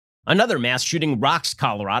Another mass shooting rocks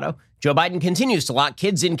Colorado. Joe Biden continues to lock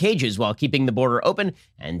kids in cages while keeping the border open,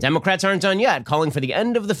 and Democrats aren't done yet, calling for the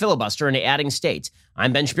end of the filibuster and adding states.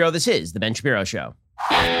 I'm Ben Shapiro. This is The Ben Shapiro Show.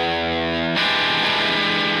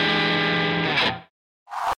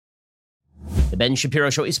 The Ben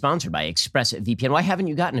Shapiro Show is sponsored by ExpressVPN. Why haven't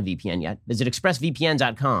you gotten a VPN yet? Visit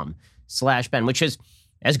expressvpn.com/Ben, which is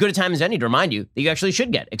as good a time as any to remind you that you actually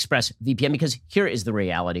should get ExpressVPN, because here is the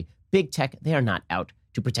reality. Big tech, they are not out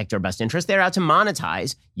to protect your best interest. They're out to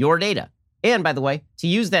monetize your data. And by the way, to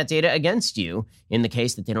use that data against you in the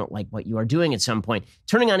case that they don't like what you are doing at some point.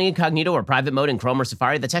 Turning on incognito or private mode in Chrome or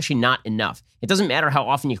Safari, that's actually not enough. It doesn't matter how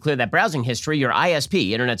often you clear that browsing history. Your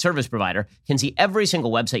ISP, Internet Service Provider, can see every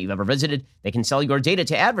single website you've ever visited. They can sell your data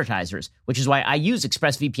to advertisers, which is why I use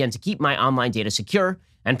ExpressVPN to keep my online data secure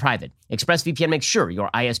and private. ExpressVPN makes sure your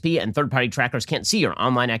ISP and third-party trackers can't see your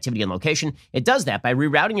online activity and location. It does that by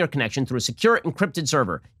rerouting your connection through a secure encrypted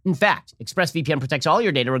server. In fact, ExpressVPN protects all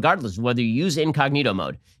your data regardless of whether you use incognito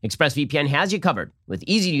mode. ExpressVPN has you covered with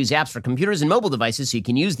easy-to-use apps for computers and mobile devices so you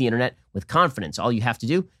can use the internet with confidence. All you have to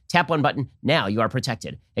do, tap one button. Now you are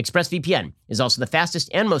protected. ExpressVPN is also the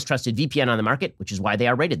fastest and most trusted VPN on the market, which is why they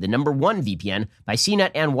are rated the #1 VPN by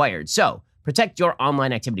CNET and Wired. So, protect your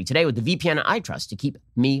online activity today with the VPN I trust to keep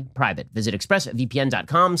me private. Visit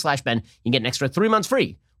expressvpn.com/Ben. You can get an extra 3 months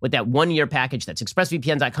free with that 1-year package. That's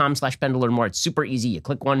expressvpn.com/Ben to learn more. It's super easy. You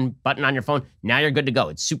click one button on your phone. Now you're good to go.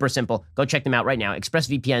 It's super simple. Go check them out right now.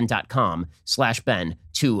 expressvpn.com/Ben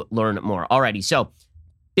to learn more. Alrighty. So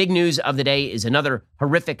big news of the day is another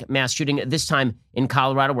horrific mass shooting, this time in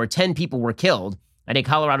Colorado, where 10 people were killed at a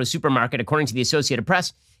Colorado supermarket, according to the Associated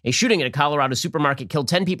Press. A shooting at a Colorado supermarket killed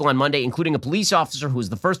 10 people on Monday, including a police officer who was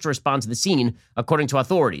the first to respond to the scene, according to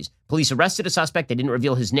authorities. Police arrested a suspect. They didn't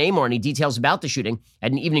reveal his name or any details about the shooting.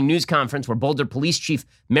 At an evening news conference where Boulder Police Chief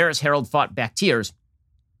Maris Harold fought back tears,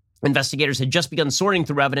 investigators had just begun sorting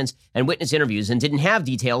through evidence and witness interviews and didn't have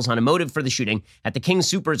details on a motive for the shooting at the King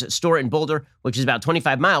Soopers store in Boulder, which is about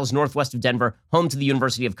 25 miles northwest of Denver, home to the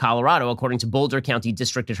University of Colorado, according to Boulder County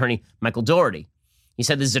District Attorney Michael Doherty. He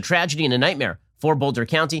said, "This is a tragedy and a nightmare for Boulder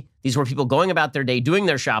County. These were people going about their day, doing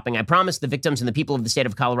their shopping. I promise the victims and the people of the state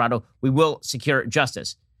of Colorado we will secure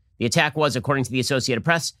justice." The attack was, according to the Associated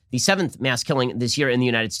Press, the 7th mass killing this year in the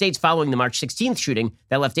United States, following the March 16th shooting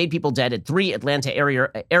that left 8 people dead at 3 Atlanta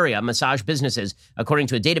area massage businesses, according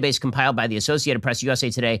to a database compiled by the Associated Press, USA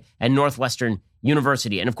Today, and Northwestern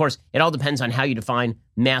University. And of course, it all depends on how you define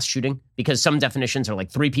mass shooting, because some definitions are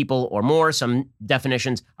like 3 people or more. Some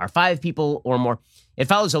definitions are 5 people or more. It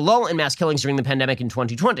follows a lull in mass killings during the pandemic in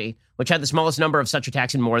 2020, which had the smallest number of such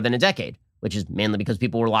attacks in more than a decade, which is mainly because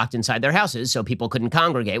people were locked inside their houses, so people couldn't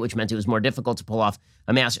congregate, which meant it was more difficult to pull off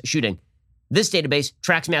a mass shooting. This database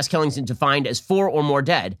tracks mass killings defined as 4 or more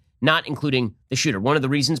dead, not including the shooter. One of the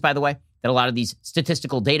reasons, by the way, that a lot of these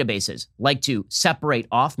statistical databases like to separate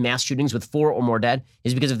off mass shootings with 4 or more dead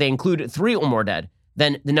is because if they include 3 or more dead,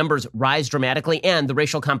 then the numbers rise dramatically and the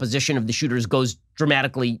racial composition of the shooters goes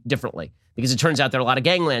dramatically differently. Because it turns out there are a lot of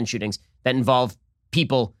gangland shootings that involve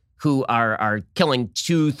people who are killing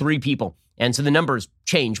 2, 3 people. And so the numbers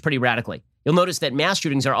change pretty radically. You'll notice that mass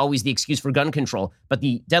shootings are always the excuse for gun control, but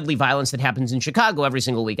the deadly violence that happens in Chicago every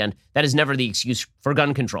single weekend, that is never the excuse for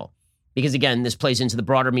gun control. Because again, this plays into the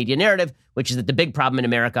broader media narrative, which is that the big problem in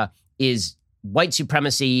America is white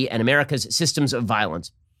supremacy and America's systems of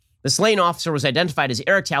violence. The slain officer was identified as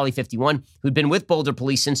Eric Talley, 51, who'd been with Boulder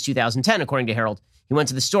police since 2010, according to Herald. He went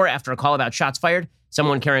to the store after a call about shots fired,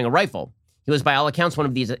 someone carrying a rifle. He was, by all accounts, one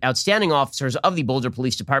of the outstanding officers of the Boulder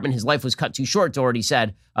Police Department. His life was cut too short, Doherty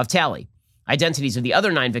said, of Talley. Identities of the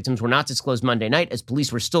other 9 victims were not disclosed Monday night, as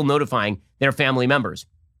police were still notifying their family members.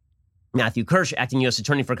 Matthew Kirsch, acting U.S.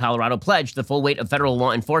 Attorney for Colorado, pledged the full weight of federal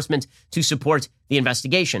law enforcement to support the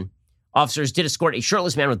investigation. Officers did escort a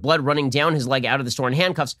shirtless man with blood running down his leg out of the store in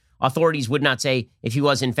handcuffs. Authorities would not say if he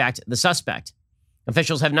was, in fact, the suspect.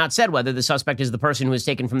 Officials have not said whether the suspect is the person who was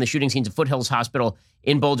taken from the shooting scene to Foothills Hospital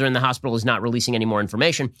in Boulder, and the hospital is not releasing any more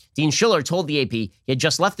information. Dean Schiller told the AP he had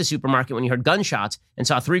just left the supermarket when he heard gunshots and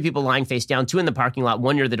saw 3 people lying face down, 2 in the parking lot,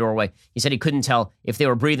 1 near the doorway. He said he couldn't tell if they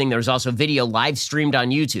were breathing. There was also video live streamed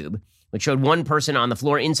on YouTube, which showed 1 person on the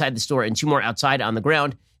floor inside the store and 2 more outside on the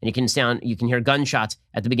ground. And you can hear gunshots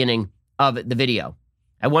at the beginning of the video.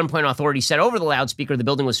 At one point, authorities said over the loudspeaker the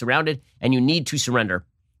building was surrounded and you need to surrender.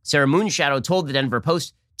 Sarah Moonshadow told the Denver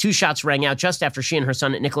Post 2 shots rang out just after she and her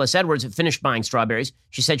son, Nicholas Edwards, finished buying strawberries.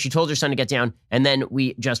 She said she told her son to get down, and then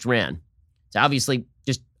we just ran. It's obviously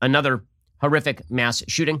just another horrific mass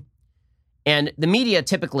shooting. And the media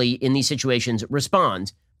typically in these situations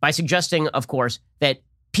respond by suggesting, of course, that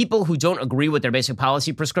people who don't agree with their basic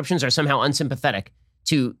policy prescriptions are somehow unsympathetic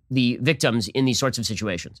to the victims in these sorts of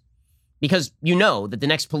situations. Because you know that the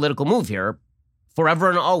next political move here, forever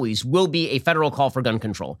and always, will be a federal call for gun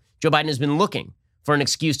control. Joe Biden has been looking for an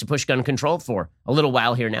excuse to push gun control for a little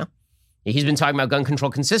while here now. He's been talking about gun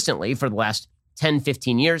control consistently for the last 10,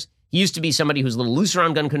 15 years. He used to be somebody who's a little looser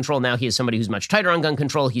on gun control. Now he is somebody who's much tighter on gun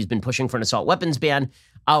control. He's been pushing for an assault weapons ban,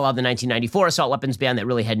 a la the 1994 assault weapons ban that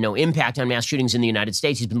really had no impact on mass shootings in the United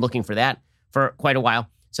States. He's been looking for that for quite a while.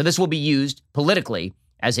 So this will be used politically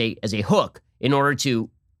as a hook in order to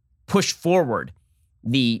push forward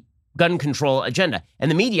the gun control agenda. And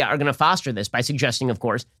the media are going to foster this by suggesting, of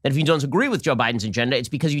course, that if you don't agree with Joe Biden's agenda, it's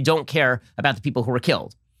because you don't care about the people who were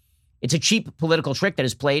killed. It's a cheap political trick that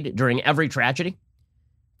is played during every tragedy,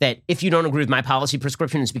 that if you don't agree with my policy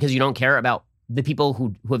prescription, it's because you don't care about the people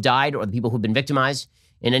who have died or the people who've been victimized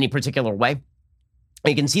in any particular way. And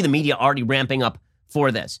you can see the media already ramping up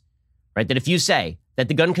for this, right? That if you say that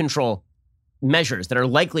the gun control measures that are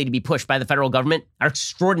likely to be pushed by the federal government are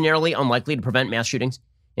extraordinarily unlikely to prevent mass shootings.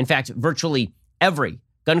 In fact, virtually every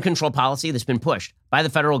gun control policy that's been pushed by the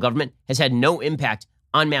federal government has had no impact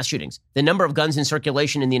on mass shootings. The number of guns in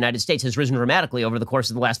circulation in the United States has risen dramatically over the course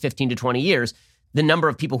of the last 15 to 20 years. The number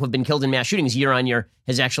of people who have been killed in mass shootings year on year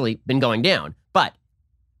has actually been going down. But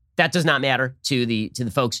that does not matter to the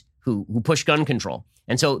folks who push gun control.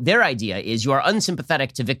 And so their idea is you are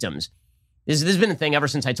unsympathetic to victims. This has been a thing ever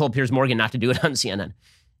since I told Piers Morgan not to do it on CNN.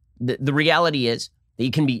 The reality is that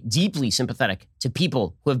you can be deeply sympathetic to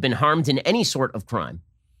people who have been harmed in any sort of crime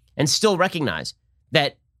and still recognize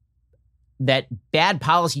that bad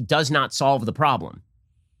policy does not solve the problem.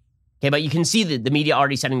 Okay, but you can see the media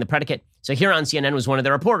already setting the predicate. So here on CNN was one of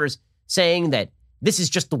the reporters saying that this is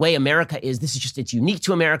just the way America is. It's unique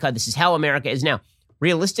to America. This is how America is now.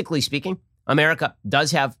 Realistically speaking, America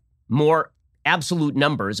does have more absolute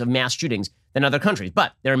numbers of mass shootings than other countries.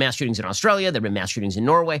 But there are mass shootings in Australia. There have been mass shootings in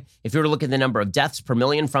Norway. If you were to look at the number of deaths per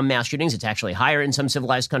million from mass shootings, it's actually higher in some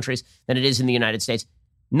civilized countries than it is in the United States.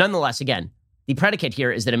 Nonetheless, again, the predicate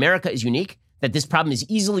here is that America is unique, that this problem is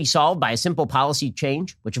easily solved by a simple policy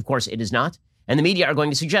change, which of course it is not. And the media are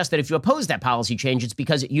going to suggest that if you oppose that policy change, it's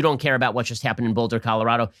because you don't care about what just happened in Boulder,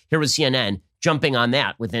 Colorado. Here was CNN jumping on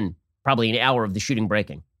that within probably an hour of the shooting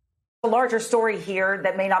breaking. A larger story here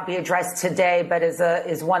that may not be addressed today, but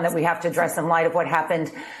is one that we have to address in light of what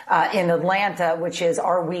happened in Atlanta, which is,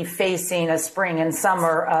 are we facing a spring and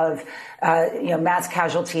summer of mass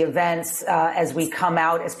casualty events as we come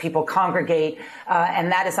out, as people congregate?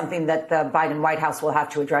 And that is something that the Biden White House will have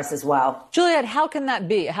to address as well. Juliet, how can that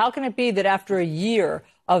be? How can it be that after a year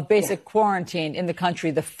of basic quarantine in the country,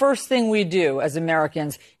 the first thing we do as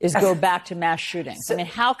Americans is go back to mass shootings? I mean,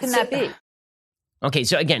 how can that be? Okay,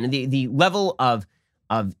 so again, the level of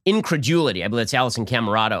incredulity, I believe it's Alison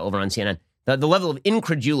Camerata over on CNN, the level of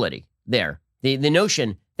incredulity there, the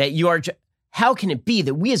notion that you are, how can it be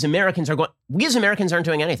that we as Americans aren't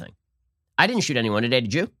doing anything? I didn't shoot anyone today,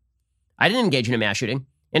 did you? I didn't engage in a mass shooting.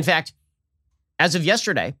 In fact, as of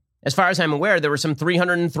yesterday, as far as I'm aware, there were some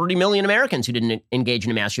 330 million Americans who didn't engage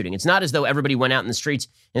in a mass shooting. It's not as though everybody went out in the streets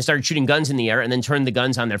and started shooting guns in the air and then turned the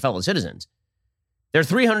guns on their fellow citizens. There are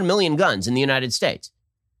 300 million guns in the United States.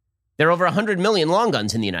 There are over 100 million long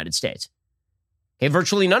guns in the United States. Okay,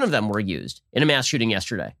 virtually none of them were used in a mass shooting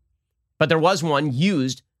yesterday. But there was one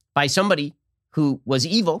used by somebody who was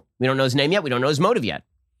evil. We don't know his name yet. We don't know his motive yet.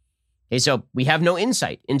 Okay, so we have no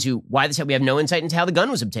insight into why this. We have no insight into how the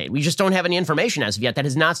gun was obtained. We just don't have any information as of yet. That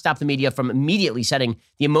has not stopped the media from immediately setting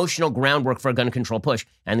the emotional groundwork for a gun control push.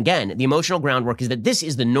 And again, the emotional groundwork is that this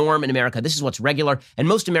is the norm in America. This is what's regular, and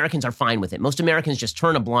most Americans are fine with it. Most Americans just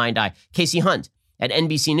turn a blind eye. Casey Hunt at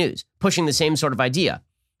NBC News pushing the same sort of idea.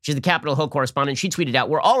 She's the Capitol Hill correspondent. She tweeted out,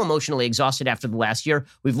 "We're all emotionally exhausted after the last year.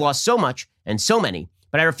 We've lost so much and so many.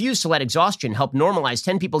 But I refuse to let exhaustion help normalize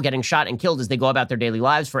 10 people getting shot and killed as they go about their daily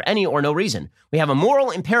lives for any or no reason. We have a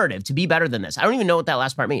moral imperative to be better than this." I don't even know what that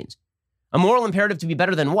last part means. A moral imperative to be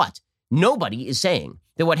better than what? Nobody is saying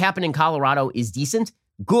that what happened in Colorado is decent,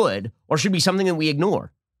 good, or should be something that we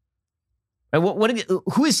ignore. Right?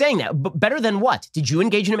 Who is saying that? Better than what? Did you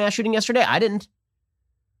engage in a mass shooting yesterday? I didn't.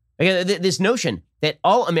 Again, this notion that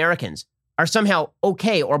all Americans are somehow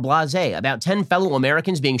okay or blasé about 10 fellow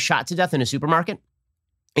Americans being shot to death in a supermarket,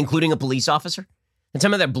 including a police officer, and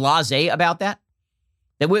some of them blasé about that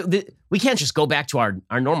we can't just go back to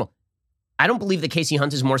our normal. I don't believe that Casey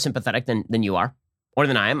Hunt is more sympathetic than you are, or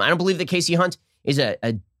than I am. I don't believe that Casey Hunt is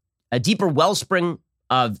a deeper wellspring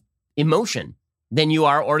of emotion than you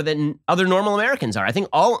are or than other normal Americans are. I think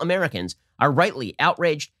all Americans are rightly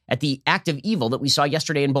outraged at the act of evil that we saw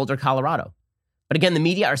yesterday in Boulder, Colorado. But again, the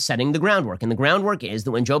media are setting the groundwork. And the groundwork is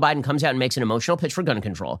that when Joe Biden comes out and makes an emotional pitch for gun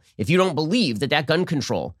control, if you don't believe that that gun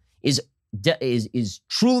control is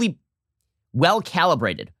truly well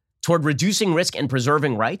calibrated toward reducing risk and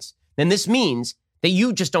preserving rights, then this means that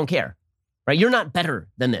you just don't care, right? You're not better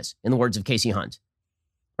than this, in the words of Casey Hunt,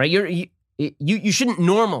 right? You shouldn't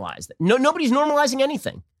normalize that. Nobody's normalizing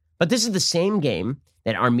anything. But this is the same game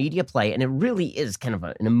that our media play, and it really is kind of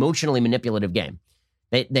an emotionally manipulative game.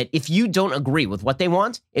 That if you don't agree with what they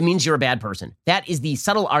want, it means you're a bad person. That is the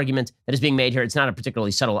subtle argument that is being made here. It's not a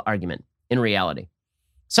particularly subtle argument in reality.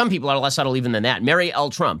 Some people are less subtle even than that. Mary L.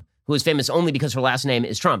 Trump, who is famous only because her last name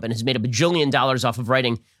is Trump and has made $1 bajillion off of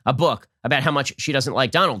writing a book about how much she doesn't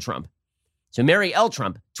like Donald Trump. So Mary L.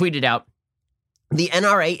 Trump tweeted out, "The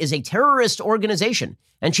NRA is a terrorist organization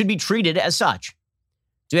and should be treated as such."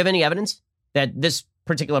 Do we have any evidence that this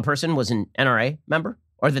particular person was an NRA member,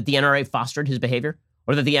 or that the NRA fostered his behavior,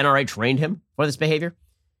 or that the NRA trained him for this behavior?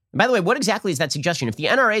 And by the way, what exactly is that suggestion? If the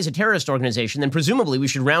NRA is a terrorist organization, then presumably we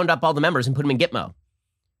should round up all the members and put them in Gitmo.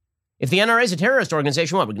 If the NRA is a terrorist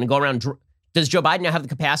organization, what, we're going to go around? Does Joe Biden now have the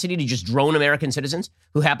capacity to just drone American citizens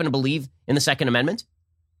who happen to believe in the Second Amendment?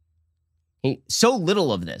 So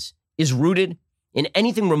little of this is rooted in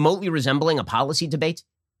anything remotely resembling a policy debate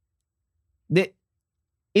that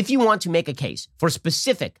if you want to make a case for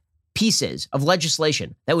specific pieces of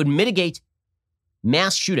legislation that would mitigate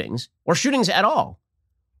mass shootings or shootings at all,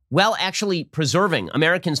 while actually preserving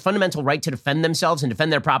Americans' fundamental right to defend themselves and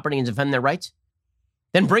defend their property and defend their rights,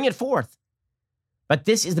 then bring it forth. But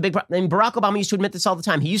this is the big problem. And Barack Obama used to admit this all the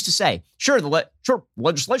time. He used to say, sure,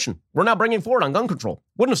 legislation we're now bringing forward on gun control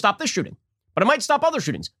wouldn't have stopped this shooting, but it might stop other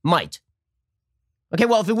shootings. Might. Okay,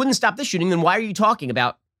 well, if it wouldn't stop this shooting, then why are you talking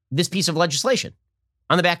about this piece of legislation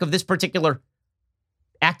on the back of this particular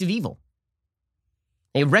act of evil?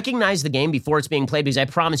 They recognize the game before it's being played, because I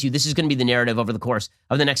promise you this is going to be the narrative over the course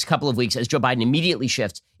of the next couple of weeks as Joe Biden immediately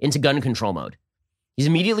shifts into gun control mode. He's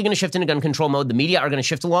immediately going to shift into gun control mode. The media are going to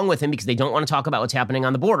shift along with him because they don't want to talk about what's happening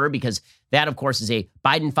on the border, because that, of course, is a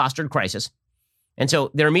Biden-fostered crisis. And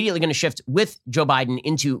so they're immediately going to shift with Joe Biden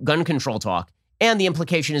into gun control talk. And the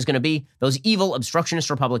implication is going to be those evil obstructionist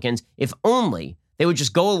Republicans, if only they would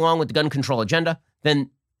just go along with the gun control agenda, then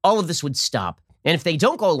all of this would stop. And if they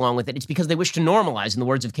don't go along with it, it's because they wish to normalize, in the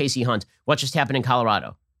words of Casey Hunt, what just happened in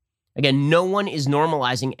Colorado. Again, no one is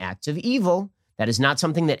normalizing acts of evil. That is not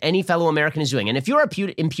something that any fellow American is doing. And if you're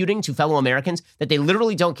imputing to fellow Americans that they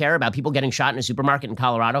literally don't care about people getting shot in a supermarket in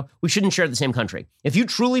Colorado, we shouldn't share the same country. If you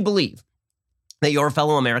truly believe that your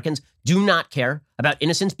fellow Americans do not care about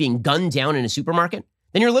innocents being gunned down in a supermarket,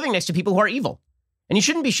 then you're living next to people who are evil. And you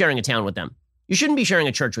shouldn't be sharing a town with them. You shouldn't be sharing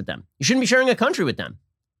a church with them. You shouldn't be sharing a country with them.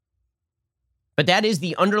 But that is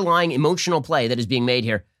the underlying emotional play that is being made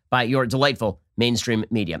here by your delightful mainstream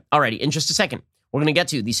media. Alrighty, in just a second, we're going to get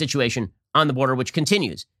to the situation on the border, which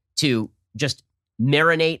continues to just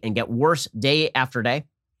marinate and get worse day after day.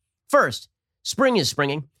 First, spring is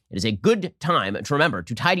springing. It is a good time to remember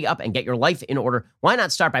to tidy up and get your life in order. Why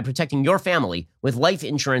not start by protecting your family with life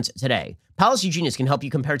insurance today? Policy Genius can help you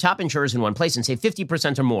compare top insurers in one place and save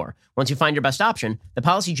 50% or more. Once you find your best option, the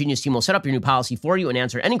Policy Genius team will set up your new policy for you and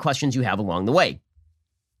answer any questions you have along the way.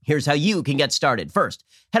 Here's how you can get started. First,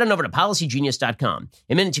 head on over to PolicyGenius.com.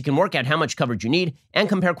 In minutes, you can work out how much coverage you need and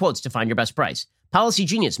compare quotes to find your best price. Policy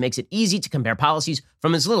Genius makes it easy to compare policies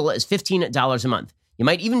from as little as $15 a month. You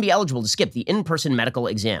might even be eligible to skip the in-person medical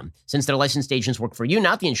exam. Since their licensed agents work for you,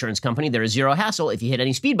 not the insurance company, there is zero hassle. If you hit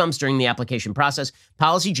any speed bumps during the application process,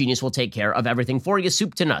 Policy Genius will take care of everything for you,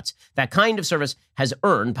 soup to nuts. That kind of service has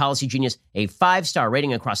earned Policy Genius a 5-star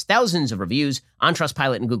rating across thousands of reviews on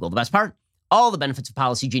Trustpilot and Google. The best part? All the benefits of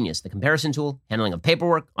Policy Genius, the comparison tool, handling of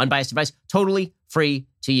paperwork, unbiased advice, totally free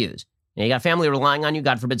to use. Now, you got family relying on you.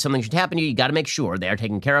 God forbid something should happen to you. You got to make sure they are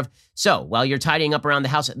taken care of. So while you're tidying up around the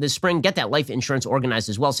house this spring, get that life insurance organized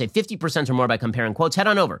as well. Save 50% or more by comparing quotes. Head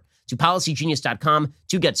on over to PolicyGenius.com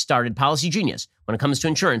to get started. Policy Genius. When it comes to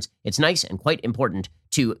insurance, it's nice and quite important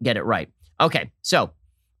to get it right. Okay, so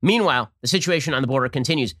meanwhile, the situation on the border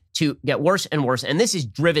continues to get worse and worse. And this is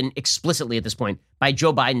driven explicitly at this point by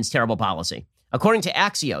Joe Biden's terrible policy. According to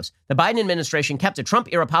Axios, the Biden administration kept a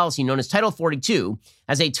Trump-era policy known as Title 42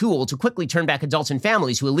 as a tool to quickly turn back adults and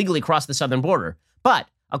families who illegally cross the southern border. But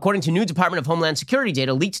according to new Department of Homeland Security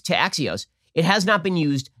data leaked to Axios, it has not been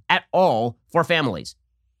used at all for families.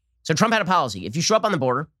 So Trump had a policy. If you show up on the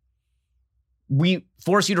border, we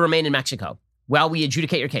force you to remain in Mexico while we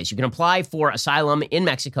adjudicate your case. You can apply for asylum in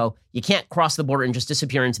Mexico. You can't cross the border and just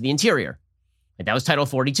disappear into the interior. And that was Title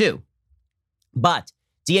 42. But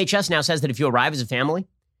DHS now says that if you arrive as a family,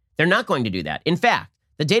 they're not going to do that. In fact,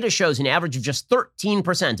 The data shows an average of just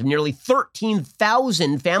 13% of nearly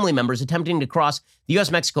 13,000 family members attempting to cross the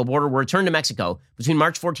U.S.-Mexico border were returned to Mexico between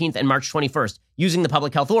March 14th and March 21st using the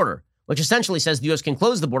public health order, which essentially says the U.S. can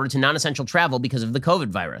close the border to non-essential travel because of the COVID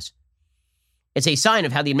virus. It's a sign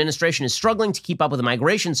of how the administration is struggling to keep up with the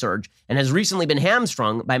migration surge and has recently been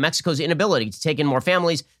hamstrung by Mexico's inability to take in more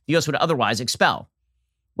families the U.S. would otherwise expel.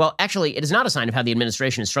 Well, actually, it is not a sign of how the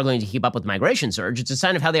administration is struggling to keep up with the migration surge. It's a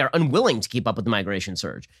sign of how they are unwilling to keep up with the migration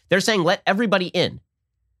surge. They're saying, let everybody in.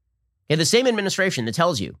 Okay, the same administration that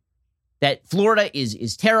tells you that Florida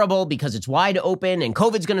is terrible because it's wide open and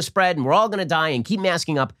COVID's going to spread and we're all going to die and keep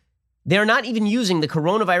masking up. They're not even using the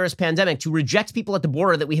coronavirus pandemic to reject people at the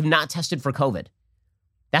border that we have not tested for COVID.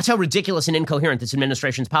 That's how ridiculous and incoherent this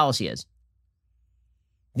administration's policy is.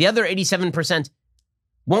 The other 87%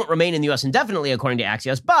 won't remain in the U.S. indefinitely, according to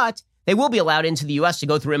Axios, but they will be allowed into the U.S. to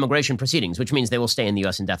go through immigration proceedings, which means they will stay in the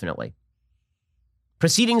U.S. indefinitely.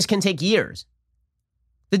 Proceedings can take years.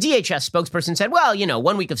 The DHS spokesperson said, well,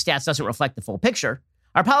 1 week of stats doesn't reflect the full picture.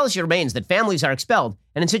 Our policy remains that families are expelled,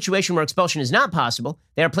 and in a situation where expulsion is not possible,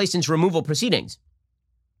 they are placed into removal proceedings.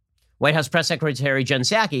 White House Press Secretary Jen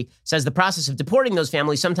Psaki says the process of deporting those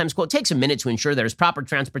families sometimes, quote, takes a minute to ensure there's proper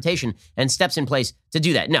transportation and steps in place to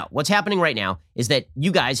do that. No, what's happening right now is that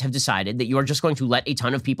you guys have decided that you are just going to let a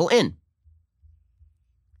ton of people in.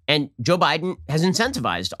 And Joe Biden has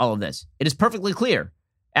incentivized all of this. It is perfectly clear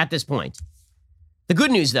at this point. The good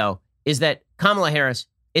news, though, is that Kamala Harris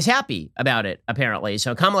is happy about it, apparently.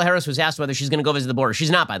 So Kamala Harris was asked whether she's going to go visit the border. She's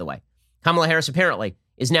not, by the way. Kamala Harris apparently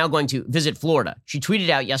is now going to visit Florida. She tweeted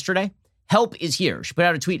out yesterday, help is here. She put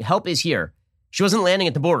out a tweet, help is here. She wasn't landing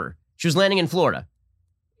at the border. She was landing in Florida.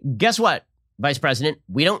 Guess what, Vice President?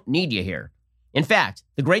 We don't need you here. In fact,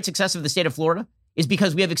 the great success of the state of Florida is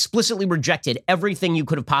because we have explicitly rejected everything you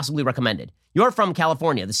could have possibly recommended. You're from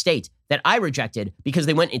California, the state that I rejected because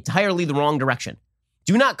they went entirely the wrong direction.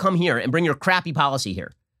 Do not come here and bring your crappy policy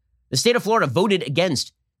here. The state of Florida voted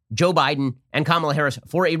against Joe Biden and Kamala Harris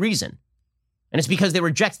for a reason. And it's because they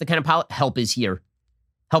reject the kind of help is here.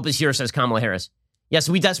 Help is here, says Kamala Harris. Yes,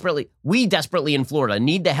 we desperately in Florida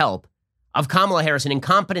need the help of Kamala Harris, an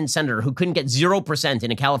incompetent senator who couldn't get 0% in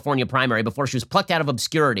a California primary before she was plucked out of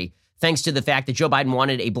obscurity, thanks to the fact that Joe Biden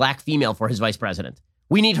wanted a black female for his vice president.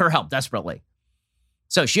 We need her help desperately.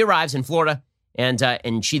 So she arrives in Florida,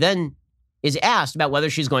 and she then is asked about whether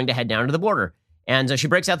she's going to head down to the border. And she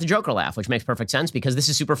breaks out the Joker laugh, which makes perfect sense because this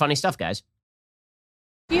is super funny stuff, guys.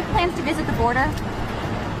 Do you have plans to visit the border?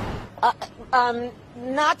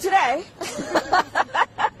 Not today.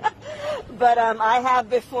 But I have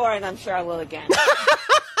before, and I'm sure I will again.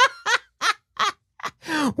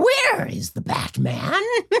 Where is the Batman?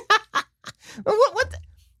 What?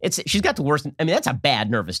 She's got the worst. I mean, that's a bad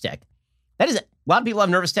nervous tick. That is a lot of people have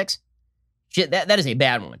nervous ticks. That is a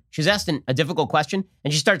bad one. She's asked a difficult question,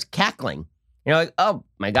 and she starts cackling. Like, oh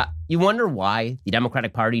my God. You wonder why the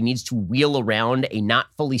Democratic Party needs to wheel around a not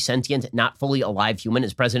fully sentient, not fully alive human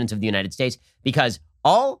as president of the United States? Because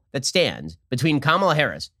all that stands between Kamala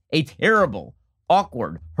Harris, a terrible,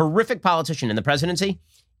 awkward, horrific politician in the presidency,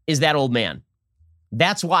 is that old man.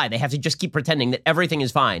 That's why they have to just keep pretending that everything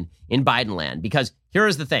is fine in Biden land. Because here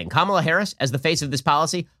is the thing. Kamala Harris, as the face of this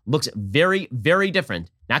policy, looks very, very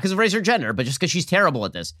different, not because of race or gender, but just because she's terrible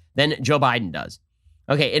at this, than Joe Biden does.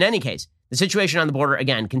 Okay, in any case, the situation on the border,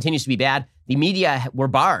 again, continues to be bad. The media were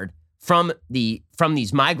barred from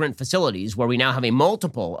these migrant facilities where we now have a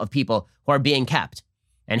multiple of people who are being kept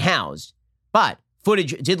and housed. But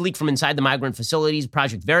footage did leak from inside the migrant facilities.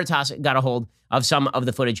 Project Veritas got a hold of some of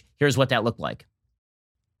the footage. Here's what that looked like.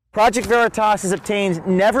 Project Veritas has obtained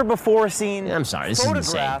never-before-seen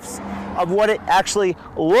photographs of what it actually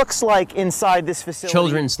looks like inside this facility.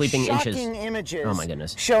 Children sleeping Shocking inches. Images oh, my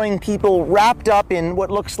goodness. Showing people wrapped up in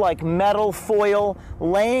what looks like metal foil,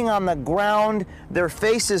 laying on the ground, their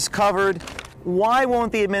faces covered. Why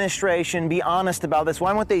won't the administration be honest about this?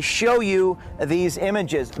 Why won't they show you these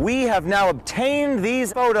images? We have now obtained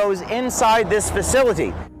these photos inside this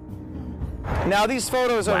facility. Now, these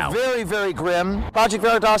photos are very, very grim. Project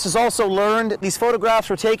Veritas has also learned these photographs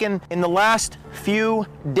were taken in the last few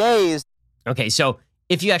days. Okay, so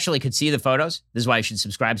if you actually could see the photos, this is why you should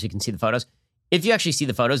subscribe so you can see the photos. If you actually see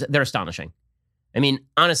the photos, they're astonishing. I mean,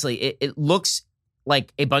 honestly, it looks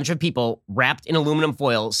like a bunch of people wrapped in aluminum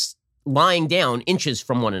foil lying down inches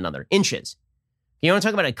from one another. Inches. You want to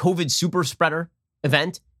talk about a COVID super spreader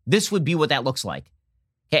event? This would be what that looks like.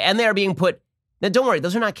 Okay, and they're being put... Now, don't worry,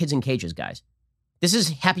 those are not kids in cages, guys. This is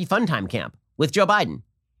Happy Fun Time Camp with Joe Biden.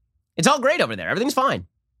 It's all great over there. Everything's fine.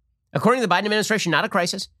 According to the Biden administration, not a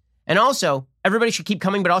crisis. And also, everybody should keep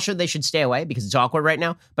coming, but also they should stay away because it's awkward right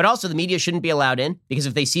now. But also the media shouldn't be allowed in because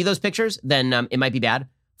if they see those pictures, then it might be bad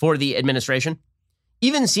for the administration.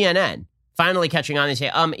 Even CNN finally catching on. They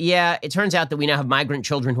say, yeah, it turns out that we now have migrant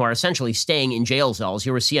children who are essentially staying in jail cells.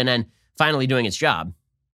 Here was CNN finally doing its job.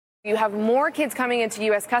 You have more kids coming into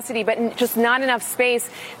U.S. custody, but just not enough space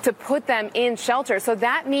to put them in shelter. So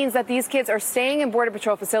that means that these kids are staying in Border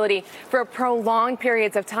Patrol facility for prolonged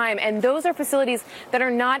periods of time. And those are facilities that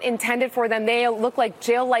are not intended for them. They look like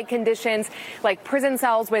jail-like conditions, like prison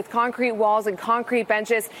cells with concrete walls and concrete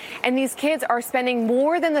benches. And these kids are spending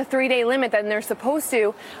more than the 3-day limit than they're supposed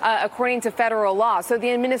to, according to federal law. So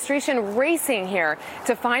the administration racing here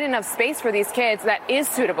to find enough space for these kids that is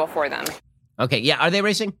suitable for them. Okay, yeah, are they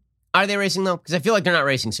racing? Are they racing, though? Because I feel like they're not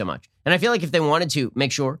racing so much. And I feel like if they wanted to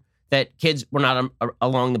make sure that kids were not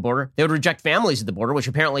along the border, they would reject families at the border, which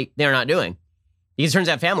apparently they're not doing. Because it turns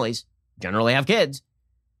out families generally have kids,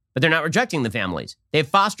 but they're not rejecting the families. They've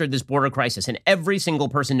fostered this border crisis, and every single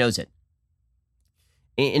person knows it.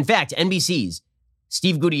 In fact, NBC's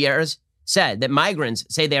Steve Gutierrez said that migrants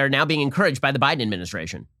say they are now being encouraged by the Biden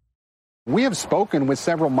administration. We have spoken with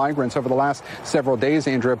several migrants over the last several days,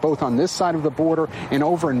 Andrea, both on this side of the border and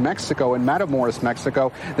over in Mexico, in Matamoros,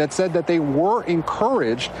 Mexico, that said that they were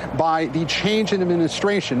encouraged by the change in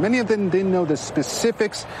administration. Many of them didn't know the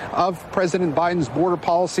specifics of President Biden's border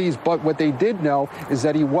policies, but what they did know is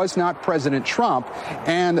that he was not President Trump.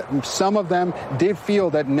 And some of them did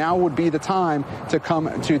feel that now would be the time to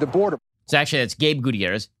come to the border. So actually, that's Gabe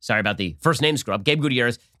Gutierrez. Sorry about the first name screw up. Gabe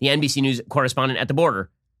Gutierrez, the NBC News correspondent at the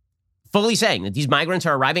border, fully saying that these migrants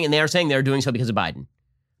are arriving and they are saying they're doing so because of Biden.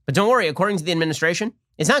 But don't worry, according to the administration,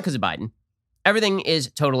 it's not because of Biden. Everything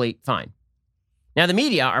is totally fine. Now, the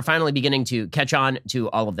media are finally beginning to catch on to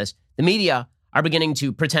all of this. The media are beginning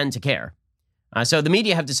to pretend to care. So the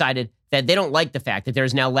media have decided that they don't like the fact that there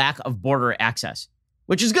is now lack of border access,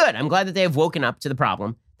 which is good. I'm glad that they have woken up to the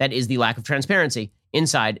problem that is the lack of transparency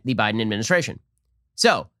inside the Biden administration.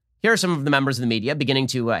 So here are some of the members of the media beginning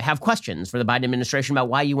to have questions for the Biden administration about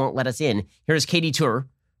why you won't let us in. Here's Katy Tur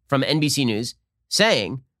from NBC News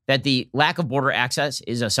saying that the lack of border access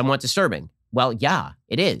is somewhat disturbing. Well, yeah,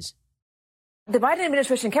 it is. The Biden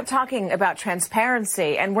administration kept talking about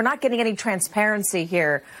transparency, and we're not getting any transparency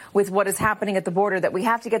here with what is happening at the border, that we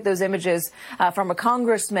have to get those images from a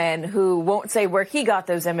congressman who won't say where he got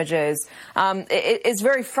those images. It's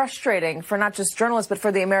very frustrating for not just journalists, but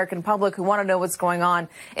for the American public who want to know what's going on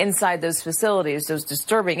inside those facilities, those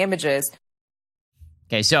disturbing images.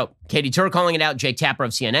 Okay, so Katy Tur calling it out, Jake Tapper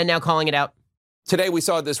of CNN now calling it out. Today we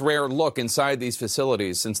saw this rare look inside these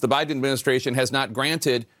facilities since the Biden administration has not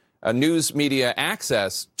granted news media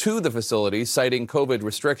access to the facilities, citing COVID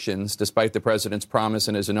restrictions, despite the president's promise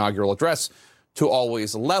in his inaugural address to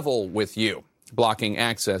always level with you. Blocking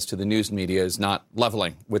access to the news media is not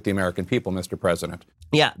leveling with the American people, Mr. President.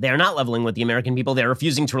 Yeah, they're not leveling with the American people. They're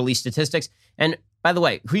refusing to release statistics. And by the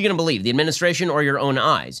way, who are you going to believe, the administration or your own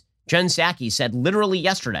eyes? Jen Psaki said literally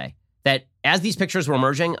yesterday that as these pictures were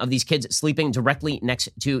emerging of these kids sleeping directly next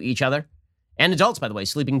to each other, and adults, by the way,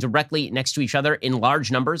 sleeping directly next to each other in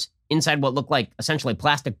large numbers inside what looked like essentially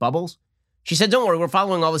plastic bubbles. She said, don't worry, we're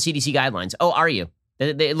following all the CDC guidelines. Oh, are you?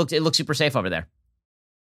 It looks super safe over there.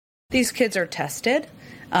 These kids are tested.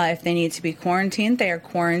 If they need to be quarantined, they are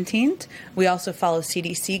quarantined. We also follow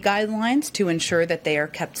CDC guidelines to ensure that they are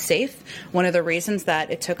kept safe. One of the reasons that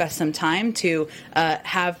it took us some time to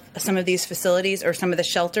have some of these facilities or some of the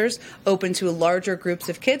shelters open to larger groups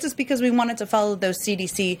of kids is because we wanted to follow those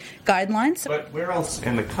CDC guidelines. But where else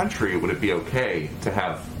in the country would it be okay to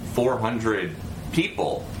have 400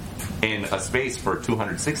 people in a space for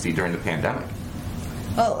 260 during the pandemic?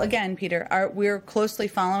 Well, again, Peter, we're closely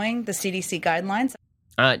following the CDC guidelines.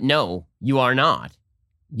 No, you are not.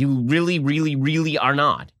 You really, really, really are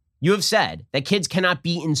not. You have said that kids cannot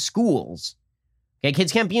be in schools. Okay,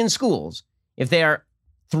 kids can't be in schools if they are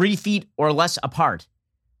 3 feet or less apart.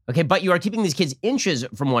 Okay, but you are keeping these kids inches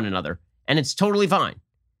from one another, and it's totally fine.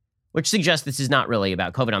 Which suggests this is not really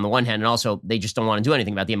about COVID on the one hand, and also they just don't want to do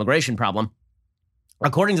anything about the immigration problem.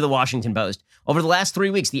 According to the Washington Post, over the last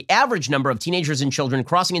 3 weeks, the average number of teenagers and children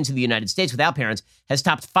crossing into the United States without parents has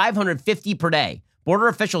topped 550 per day. Border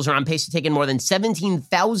officials are on pace to take in more than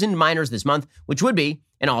 17,000 minors this month, which would be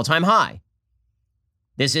an all-time high.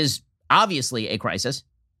 This is obviously a crisis.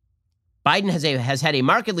 Biden has had a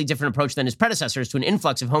markedly different approach than his predecessors to an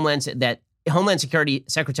influx of Homeland Security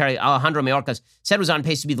Secretary Alejandro Mayorkas said was on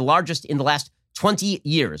pace to be the largest in the last 20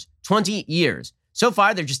 years. 20 years. So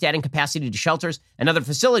far, they're just adding capacity to shelters and other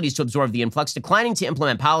facilities to absorb the influx, declining to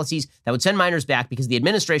implement policies that would send minors back because the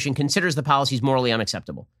administration considers the policies morally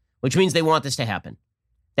unacceptable, which means they want this to happen.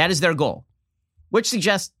 That is their goal. which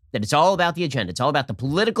suggests that it's all about the agenda. It's all about the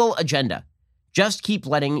political agenda. Just keep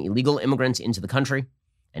letting illegal immigrants into the country,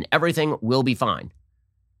 and everything will be fine.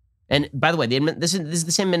 And by the way, this is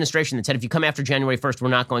the same administration that said if you come after January 1st, we're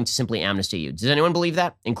not going to simply amnesty you. Does anyone believe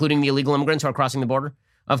that, including the illegal immigrants who are crossing the border?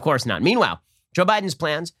 Of course not. Meanwhile, Joe Biden's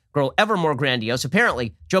plans grow ever more grandiose.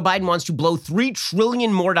 Apparently, Joe Biden wants to blow $3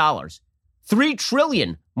 trillion more. $3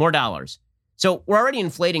 trillion more. So we're already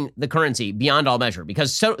inflating the currency beyond all measure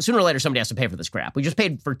because sooner or later somebody has to pay for this crap. We just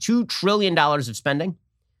paid for $2 trillion of spending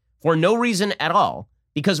for no reason at all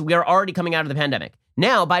because we are already coming out of the pandemic.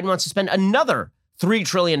 Now Biden wants to spend another $3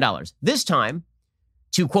 trillion, this time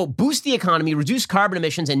to, quote, boost the economy, reduce carbon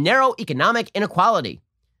emissions, and narrow economic inequality.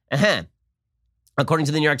 According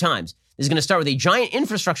to the New York Times, this is going to start with a giant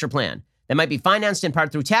infrastructure plan that might be financed in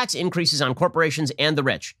part through tax increases on corporations and the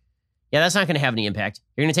rich. Yeah, that's not going to have any impact.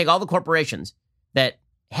 You're going to take all the corporations that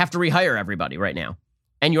have to rehire everybody right now,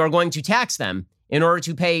 and you are going to tax them in order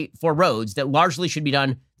to pay for roads that largely should be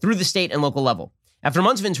done through the state and local level. After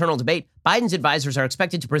months of internal debate, Biden's advisors are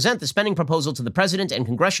expected to present the spending proposal to the president and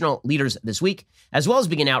congressional leaders this week, as well as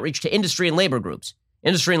begin outreach to industry and labor groups.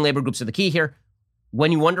 Industry and labor groups are the key here.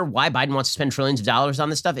 When you wonder why Biden wants to spend trillions of dollars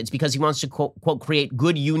on this stuff, it's because he wants to, quote, create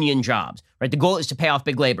good union jobs, right? The goal is to pay off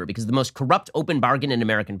big labor because the most corrupt open bargain in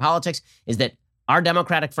American politics is that our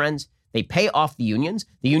Democratic friends, they pay off the unions.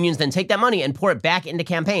 The unions then take that money and pour it back into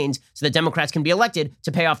campaigns so that Democrats can be elected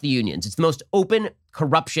to pay off the unions. It's the most open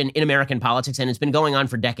corruption in American politics, and it's been going on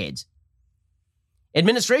for decades.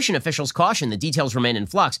 Administration officials caution the details remain in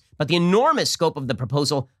flux, but the enormous scope of the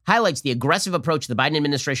proposal highlights the aggressive approach the Biden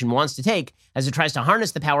administration wants to take as it tries to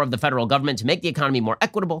harness the power of the federal government to make the economy more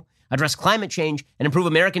equitable, address climate change, and improve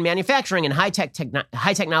American manufacturing and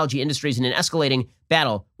high technology industries in an escalating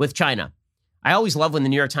battle with China. I always love when the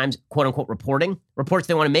New York Times, quote unquote, reports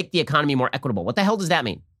they want to make the economy more equitable. What the hell does that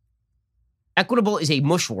mean? Equitable is a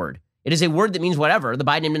mush word. It is a word that means whatever the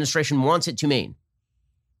Biden administration wants it to mean.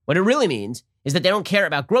 What it really means is that they don't care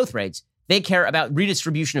about growth rates. They care about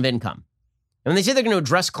redistribution of income. And when they say they're going to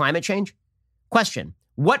address climate change, question,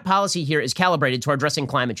 what policy here is calibrated toward addressing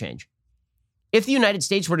climate change? If the United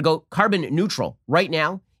States were to go carbon neutral right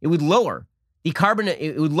now, it would lower the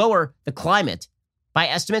climate by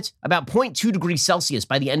estimates about 0.2 degrees Celsius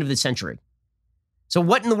by the end of the century. So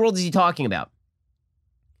what in the world is he talking about?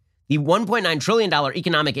 The $1.9 trillion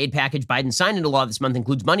economic aid package Biden signed into law this month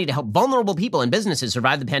includes money to help vulnerable people and businesses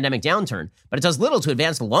survive the pandemic downturn, but it does little to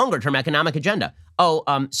advance the longer-term economic agenda.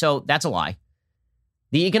 So that's a lie.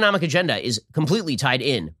 The economic agenda is completely tied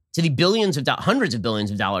in to the hundreds of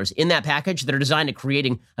billions of dollars in that package that are designed at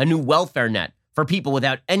creating a new welfare net for people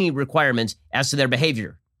without any requirements as to their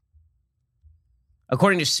behavior.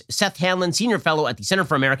 According to Seth Hanlon, senior fellow at the Center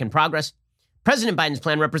for American Progress, President Biden's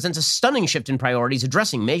plan represents a stunning shift in priorities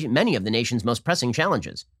addressing many of the nation's most pressing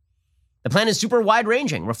challenges. The plan is super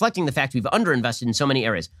wide-ranging, reflecting the fact we've underinvested in so many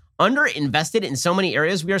areas. Underinvested in so many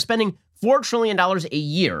areas, we are spending $4 trillion a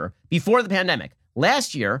year before the pandemic.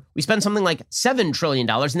 Last year, we spent something like $7 trillion,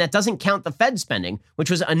 and that doesn't count the Fed spending,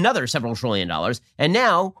 which was another several trillion dollars. And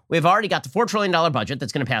now we've already got the $4 trillion budget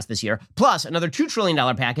that's going to pass this year, plus another $2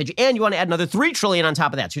 trillion package, and you want to add another $3 trillion on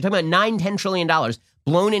top of that. So you're talking about $10 trillion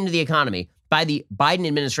blown into the economy by the Biden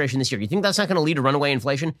administration this year. You think that's not going to lead to runaway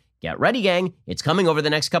inflation? Get ready, gang. It's coming over the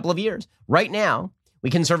next couple of years. Right now, we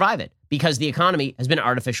can survive it because the economy has been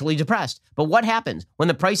artificially depressed. But what happens when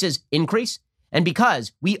the prices increase? And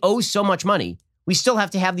because we owe so much money, we still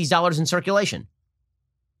have to have these dollars in circulation.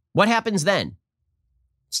 What happens then?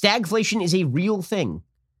 Stagflation is a real thing.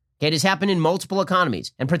 It has happened in multiple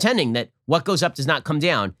economies, and pretending that what goes up does not come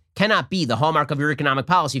down cannot be the hallmark of your economic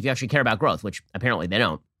policy if you actually care about growth, which apparently they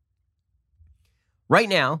don't. Right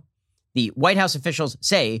now, the White House officials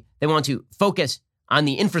say they want to focus on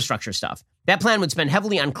the infrastructure stuff. That plan would spend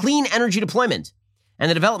heavily on clean energy deployment and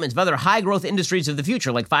the development of other high-growth industries of the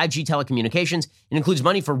future, like 5G telecommunications. It includes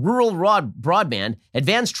money for rural broadband,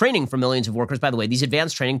 advanced training for millions of workers. By the way, these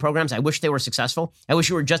advanced training programs, I wish they were successful. I wish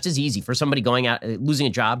it were just as easy for somebody going out, losing a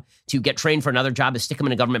job, to get trained for another job, to stick them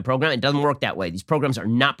in a government program. It doesn't work that way. These programs are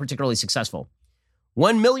not particularly successful.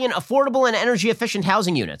 1 million affordable and energy-efficient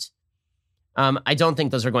housing units. I don't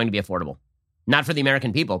think those are going to be affordable. Not for the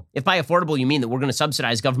American people. If by affordable you mean that we're going to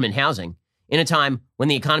subsidize government housing in a time when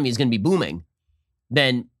the economy is going to be booming,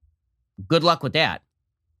 then good luck with that.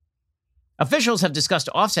 Officials have discussed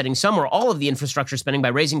offsetting some or all of the infrastructure spending by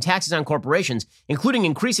raising taxes on corporations, including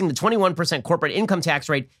increasing the 21% corporate income tax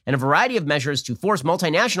rate and a variety of measures to force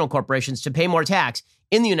multinational corporations to pay more tax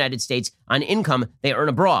in the United States on income they earn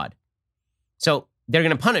abroad. So they're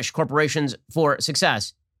going to punish corporations for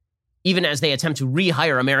success, even as they attempt to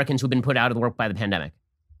rehire Americans who've been put out of the work by the pandemic.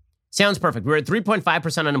 Sounds perfect. We were at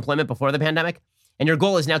 3.5% unemployment before the pandemic, and your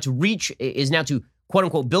goal is now to quote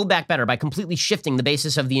unquote build back better by completely shifting the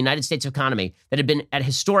basis of the United States economy that had been at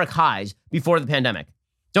historic highs before the pandemic.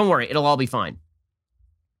 Don't worry, it'll all be fine.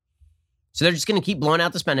 So they're just going to keep blowing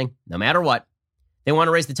out the spending no matter what. They want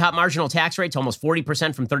to raise the top marginal tax rate to almost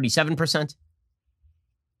 40% from 37%.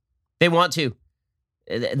 They want to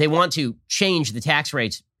change the tax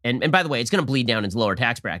rates. And by the way, it's going to bleed down into lower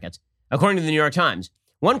tax brackets. According to the New York Times,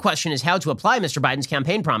 one question is how to apply Mr. Biden's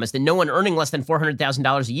campaign promise that no one earning less than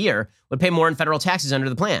 $400,000 a year would pay more in federal taxes under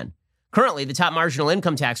the plan. Currently, the top marginal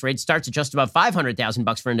income tax rate starts at just above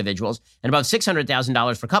 $500,000 for individuals and above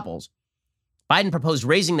 $600,000 for couples. Biden proposed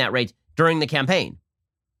raising that rate during the campaign.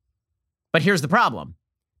 But here's the problem.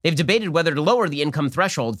 They've debated whether to lower the income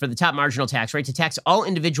threshold for the top marginal tax rate to tax all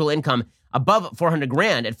individual income above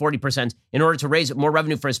 $400,000 at 40% in order to raise more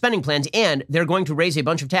revenue for his spending plans, and they're going to raise a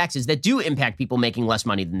bunch of taxes that do impact people making less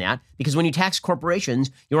money than that, because when you tax corporations,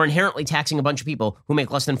 you're inherently taxing a bunch of people who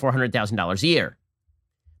make less than $400,000 a year.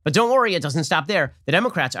 But don't worry, it doesn't stop there. The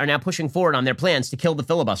Democrats are now pushing forward on their plans to kill the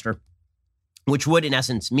filibuster, which would, in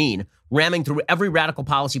essence, mean ramming through every radical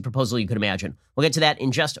policy proposal you could imagine. We'll get to that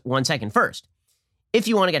in just 1 second. First, if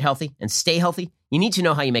you want to get healthy and stay healthy, you need to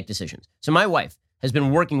know how you make decisions. So my wife has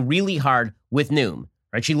been working really hard with Noom,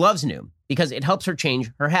 right? She loves Noom because it helps her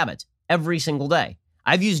change her habits every single day.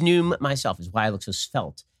 I've used Noom myself. It's why I look so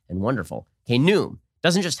svelte and wonderful. Okay, Noom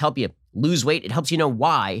doesn't just help you lose weight. It helps you know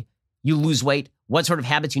why you lose weight, what sort of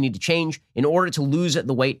habits you need to change in order to lose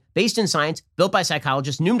the weight. Based in science, built by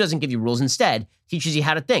psychologists, Noom doesn't give you rules. Instead, teaches you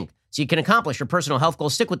how to think so you can accomplish your personal health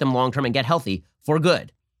goals, stick with them long-term, and get healthy for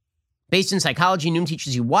good. Based in psychology, Noom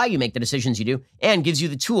teaches you why you make the decisions you do and gives you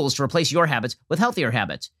the tools to replace your habits with healthier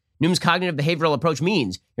habits. Noom's cognitive behavioral approach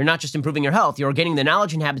means you're not just improving your health, you're gaining the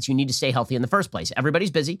knowledge and habits you need to stay healthy in the first place.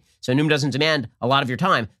 Everybody's busy, so Noom doesn't demand a lot of your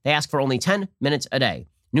time. They ask for only 10 minutes a day.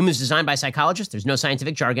 Noom is designed by psychologists. There's no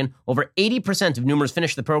scientific jargon. Over 80% of Noomers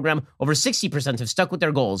finish the program. Over 60% have stuck with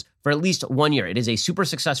their goals for at least 1 year. It is a super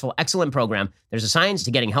successful, excellent program. There's a science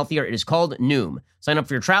to getting healthier. It is called Noom. Sign up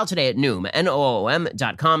for your trial today at Noom,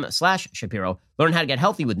 Noom.com/Shapiro. Learn how to get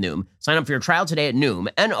healthy with Noom. Sign up for your trial today at Noom,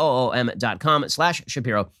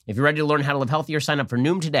 Noom.com/Shapiro. If you're ready to learn how to live healthier, sign up for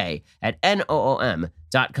Noom today at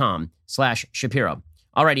Noom.com/Shapiro.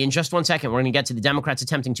 Alrighty, in just 1 second, we're going to get to the Democrats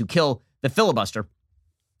attempting to kill the filibuster.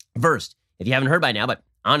 First, if you haven't heard by now, but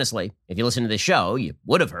honestly, if you listen to this show, you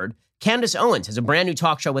would have heard, Candace Owens has a brand new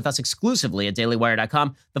talk show with us exclusively at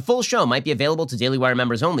dailywire.com. The full show might be available to Daily Wire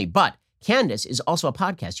members only, but Candace is also a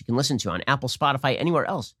podcast you can listen to on Apple, Spotify, anywhere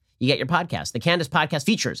else you get your podcast. The Candace podcast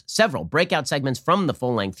features several breakout segments from the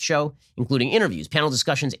full-length show, including interviews, panel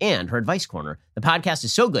discussions, and her advice corner. The podcast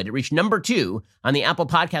is so good, it reached number 2 on the Apple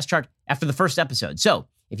podcast chart after the first episode. So,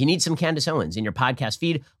 if you need some Candace Owens in your podcast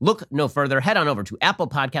feed, look no further. Head on over to Apple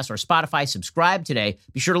Podcasts or Spotify. Subscribe today.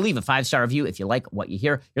 Be sure to leave a 5-star review if you like what you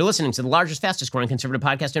hear. You're listening to the largest, fastest growing conservative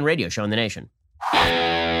podcast and radio show in the nation.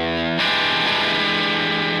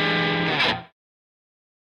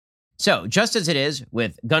 So, just as it is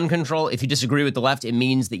with gun control, if you disagree with the left, it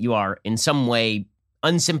means that you are in some way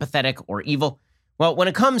unsympathetic or evil. Well, when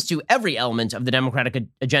it comes to every element of the Democratic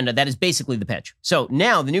agenda, that is basically the pitch. So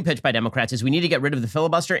now the new pitch by Democrats is we need to get rid of the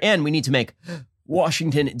filibuster and we need to make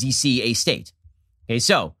Washington, D.C. a state. Okay,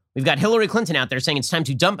 so we've got Hillary Clinton out there saying it's time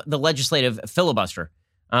to dump the legislative filibuster.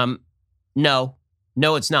 No,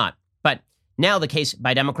 it's not. But now the case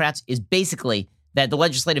by Democrats is basically that the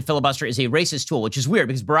legislative filibuster is a racist tool, which is weird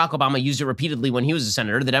because Barack Obama used it repeatedly when he was a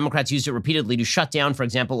senator. The Democrats used it repeatedly to shut down, for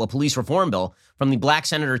example, a police reform bill from the black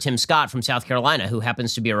Senator Tim Scott from South Carolina, who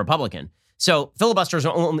happens to be a Republican. So filibusters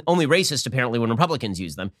are only racist, apparently, when Republicans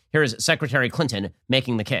use them. Here is Secretary Clinton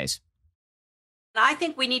making the case. I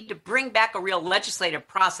think we need to bring back a real legislative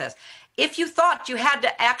process. If you thought you had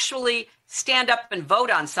to actually stand up and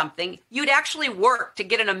vote on something, you'd actually work to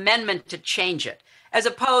get an amendment to change it, as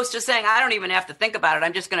opposed to saying, I don't even have to think about it.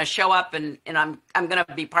 I'm just going to show up and I'm going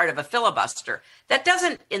to be part of a filibuster. That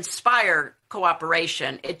doesn't inspire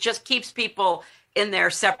cooperation. It just keeps people in their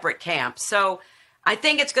separate camps. So I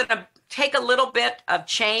think it's going to take a little bit of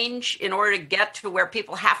change in order to get to where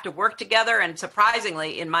people have to work together. And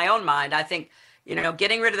surprisingly, in my own mind, I think,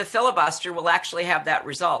 getting rid of the filibuster will actually have that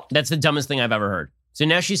result. That's the dumbest thing I've ever heard. So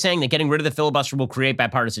now she's saying that getting rid of the filibuster will create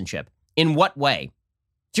bipartisanship. In what way?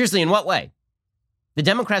 Seriously, in what way? The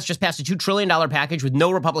Democrats just passed a $2 trillion package with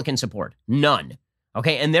no Republican support. None.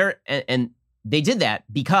 Okay, and they did that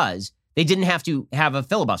because they didn't have to have a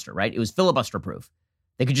filibuster, right? It was filibuster proof.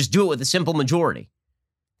 They could just do it with a simple majority.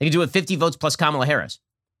 They could do it with 50 votes plus Kamala Harris.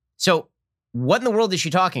 So what in the world is she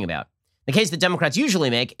talking about? The case that Democrats usually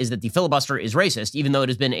make is that the filibuster is racist, even though it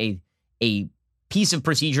has been a piece of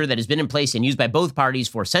procedure that has been in place and used by both parties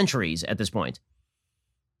for centuries at this point.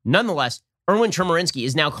 Nonetheless, Erwin Chemerinsky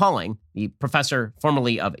is now calling, the professor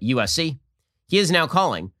formerly of USC, he is now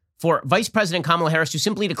calling for Vice President Kamala Harris to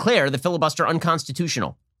simply declare the filibuster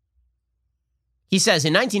unconstitutional. He says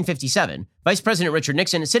in 1957, Vice President Richard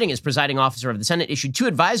Nixon, sitting as presiding officer of the Senate, issued 2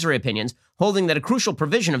 advisory opinions holding that a crucial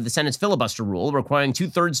provision of the Senate's filibuster rule requiring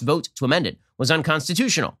 2/3 vote to amend it was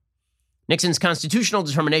unconstitutional. Nixon's constitutional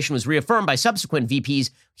determination was reaffirmed by subsequent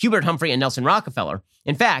VPs Hubert Humphrey and Nelson Rockefeller.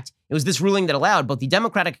 In fact, it was this ruling that allowed both the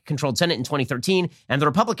Democratic-controlled Senate in 2013 and the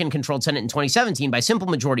Republican-controlled Senate in 2017 by simple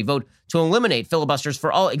majority vote to eliminate filibusters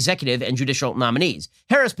for all executive and judicial nominees.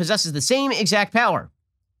 Harris possesses the same exact power,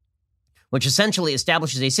 which essentially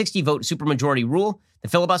establishes a 60-vote supermajority rule, the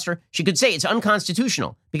filibuster. She could say it's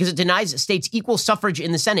unconstitutional because it denies states equal suffrage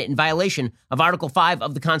in the Senate in violation of Article 5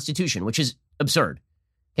 of the Constitution, which is absurd.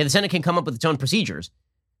 Okay, the Senate can come up with its own procedures.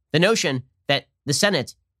 The notion that the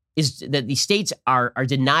Senate is that the states are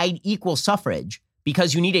denied equal suffrage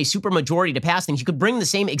because you need a supermajority to pass things. You could bring the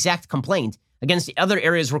same exact complaint against the other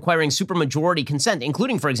areas requiring supermajority consent,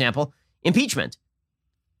 including, for example, impeachment.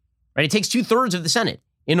 Right? It takes 2/3 of the Senate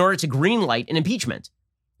in order to greenlight an impeachment.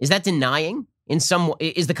 Is that denying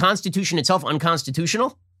is the Constitution itself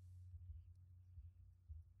unconstitutional?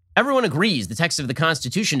 Everyone agrees the text of the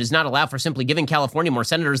Constitution does not allow for simply giving California more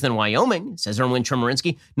senators than Wyoming, says Erwin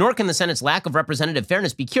Chemerinsky, nor can the Senate's lack of representative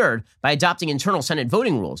fairness be cured by adopting internal Senate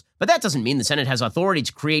voting rules. But that doesn't mean the Senate has authority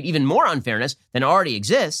to create even more unfairness than already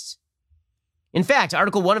exists. In fact,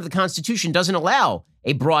 Article 1 of the Constitution doesn't allow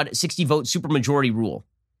a broad 60-vote supermajority rule.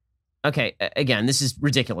 Okay, again, this is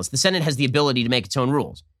ridiculous. The Senate has the ability to make its own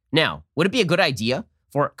rules. Now, would it be a good idea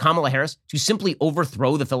for Kamala Harris to simply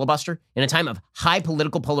overthrow the filibuster in a time of high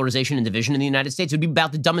political polarization and division in the United States? It would be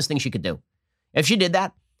about the dumbest thing she could do. If she did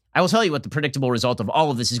that, I will tell you what the predictable result of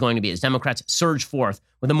all of this is going to be as Democrats surge forth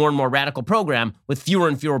with a more and more radical program with fewer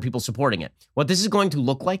and fewer people supporting it. What this is going to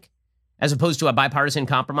look like, as opposed to a bipartisan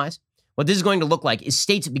compromise, what this is going to look like is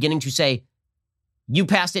states beginning to say, you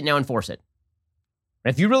passed it, now enforce it.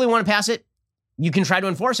 If you really want to pass it, you can try to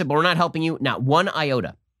enforce it, but we're not helping you, not one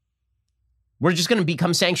iota. We're just going to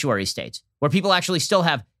become sanctuary states where people actually still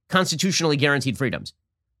have constitutionally guaranteed freedoms.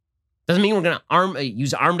 Doesn't mean we're going to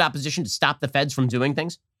use armed opposition to stop the feds from doing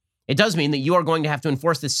things. It does mean that you are going to have to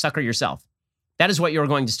enforce this sucker yourself. That is what you're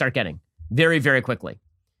going to start getting very, very quickly.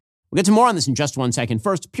 We'll get to more on this in just 1 second.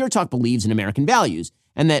 First, Pure Talk believes in American values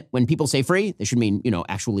and that when people say free, they should mean,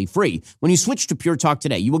 actually free. When you switch to Pure Talk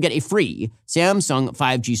today, you will get a free Samsung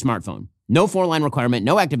 5G smartphone. No 4-line requirement,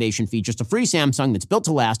 no activation fee, just a free Samsung that's built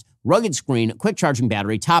to last, rugged screen, quick charging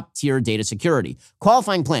battery, top-tier data security.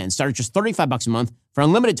 Qualifying plans start at just $35 a month for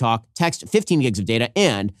unlimited talk, text, 15 gigs of data,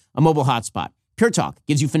 and a mobile hotspot. Pure Talk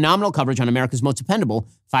gives you phenomenal coverage on America's most dependable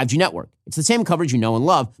 5G network. It's the same coverage you know and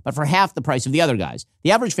love, but for half the price of the other guys.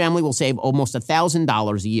 The average family will save almost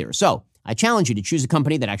 $1,000 a year. So I challenge you to choose a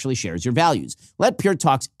company that actually shares your values. Let Pure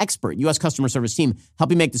Talk's expert U.S. customer service team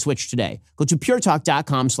help you make the switch today. Go to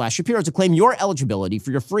puretalk.com/Shapiro to claim your eligibility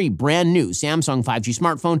for your free brand new Samsung 5G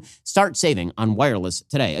smartphone. Start saving on wireless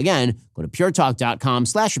today. Again, go to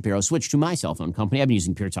puretalk.com/Shapiro. Switch to my cell phone company. I've been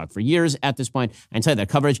using Pure Talk for years at this point. I can tell you that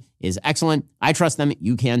coverage is excellent. I trust them.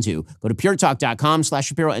 You can too. Go to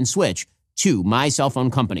puretalk.com/Shapiro and switch to my cell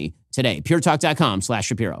phone company today.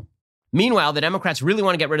 puretalk.com/Shapiro. Meanwhile, the Democrats really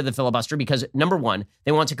want to get rid of the filibuster because, number one,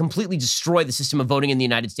 they want to completely destroy the system of voting in the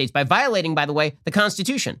United States by violating, by the way, the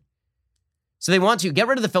Constitution. So they want to get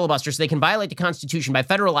rid of the filibuster so they can violate the Constitution by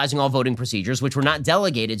federalizing all voting procedures, which were not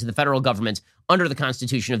delegated to the federal government under the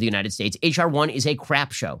Constitution of the United States. H.R. 1 is a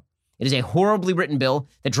crap show. It is a horribly written bill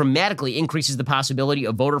that dramatically increases the possibility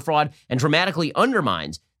of voter fraud and dramatically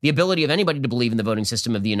undermines the ability of anybody to believe in the voting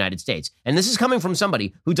system of the United States. And this is coming from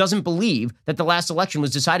somebody who doesn't believe that the last election was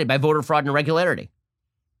decided by voter fraud and irregularity.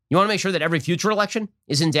 You want to make sure that every future election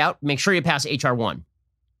is in doubt? Make sure you pass H.R. 1.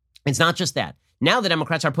 It's not just that. Now the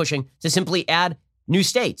Democrats are pushing to simply add new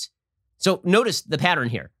states. So notice the pattern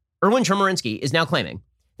here. Erwin Chemerinsky is now claiming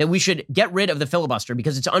that we should get rid of the filibuster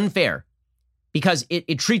because it's unfair, because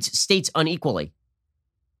it treats states unequally.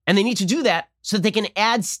 And they need to do that so that they can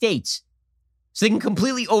add states, so they can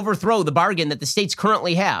completely overthrow the bargain that the states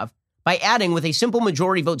currently have by adding with a simple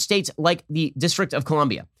majority vote states like the District of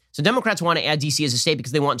Columbia. So Democrats want to add D.C. as a state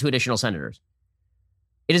because they want 2 additional senators.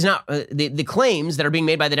 It is not the claims that are being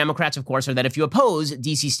made by the Democrats, of course, are that if you oppose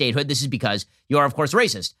D.C. statehood, this is because you are, of course,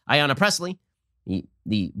 racist. Ayanna Pressley,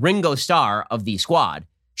 the Ringo Starr of the squad,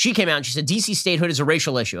 she came out and she said D.C. statehood is a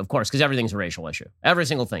racial issue, of course, because everything's a racial issue. Every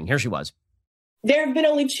single thing. Here she was. There have been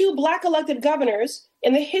only 2 Black elected governors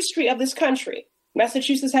in the history of this country.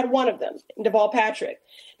 Massachusetts had one of them, Deval Patrick.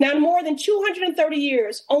 Now, in more than 230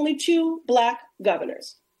 years, only 2 Black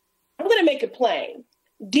governors. I'm going to make it plain.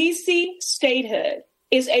 D.C. statehood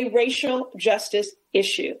is a racial justice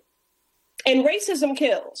issue. And racism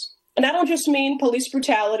kills. And I don't just mean police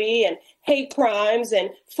brutality and hate crimes and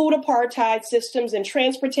food apartheid systems and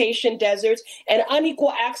transportation deserts and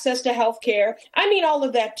unequal access to health care. I mean all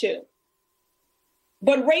of that too.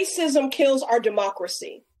 But racism kills our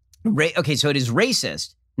democracy. Okay, so it is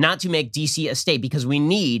racist not to make D.C. a state because we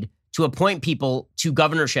need to appoint people to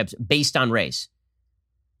governorships based on race.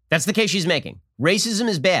 That's the case she's making. Racism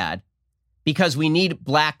is bad because we need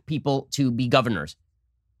Black people to be governors.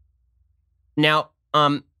 Now,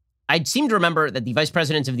 I seem to remember that the Vice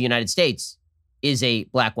President of the United States is a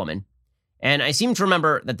Black woman. And I seem to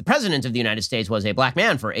remember that the President of the United States was a Black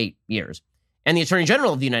man for 8 years. And the Attorney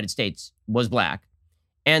General of the United States was Black.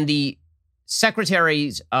 And the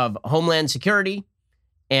Secretaries of Homeland Security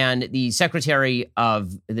and the Secretary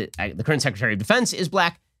of the current Secretary of Defense is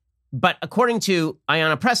Black. But according to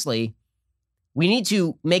Ayanna Pressley, we need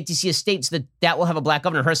to make D.C. a state so that will have a Black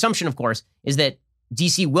governor. Her assumption, of course, is that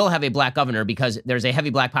D.C. will have a Black governor because there's a heavy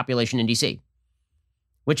Black population in D.C.,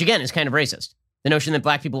 which, again, is kind of racist. The notion that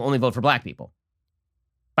Black people only vote for Black people.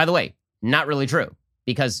 By the way, not really true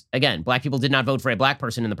because, again, Black people did not vote for a Black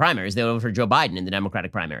person in the primaries. They voted for Joe Biden in the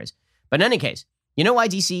Democratic primaries. But in any case, you know why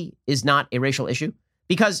D.C. is not a racial issue?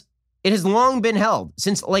 Because it has long been held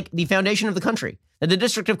since, like, the foundation of the country that the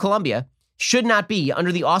District of Columbia should not be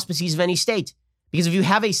under the auspices of any state. Because if you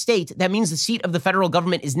have a state, that means the seat of the federal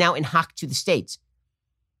government is now in hock to the states.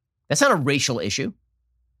 That's not a racial issue.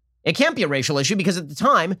 It can't be a racial issue because at the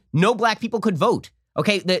time, no Black people could vote.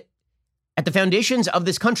 Okay, at the foundations of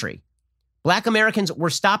this country, Black Americans were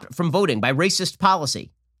stopped from voting by racist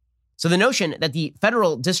policy. So the notion that the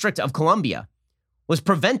Federal District of Columbia was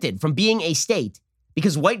prevented from being a state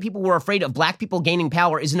because white people were afraid of Black people gaining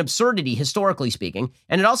power is an absurdity, historically speaking,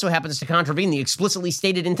 and it also happens to contravene the explicitly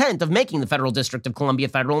stated intent of making the Federal District of Columbia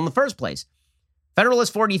federal in the first place.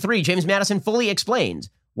 Federalist 43, James Madison fully explains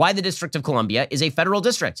why the District of Columbia is a federal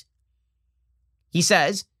district. He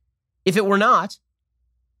says, if it were not,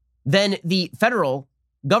 then the federal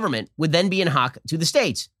government would then be in hock to the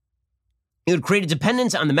states. It would create a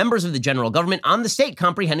dependence on the members of the general government on the state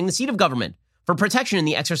comprehending the seat of government for protection in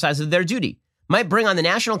the exercise of their duty, might bring on the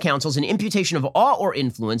national councils an imputation of awe or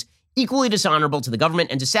influence equally dishonorable to the government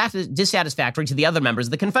and dissatisfactory to the other members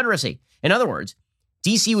of the Confederacy. In other words,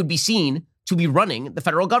 D.C. would be seen to be running the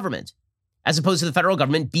federal government, as opposed to the federal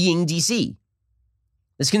government being D.C.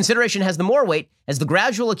 This consideration has the more weight as the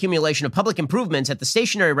gradual accumulation of public improvements at the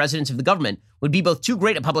stationary residence of the government would be both too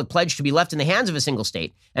great a public pledge to be left in the hands of a single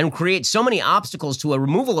state and would create so many obstacles to a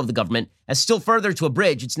removal of the government as still further to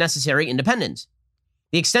abridge its necessary independence.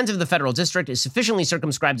 The extent of the federal district is sufficiently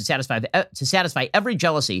circumscribed to satisfy every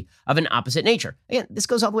jealousy of an opposite nature. Again, this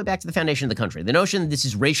goes all the way back to the foundation of the country. The notion that this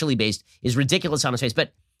is racially based is ridiculous on its face,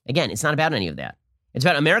 but again, it's not about any of that. It's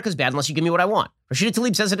about America's bad unless you give me what I want. Rashida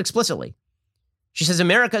Tlaib says it explicitly. She says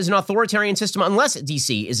America is an authoritarian system unless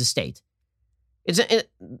D.C. is a state. It's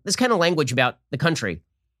this kind of language about the country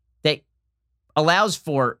that allows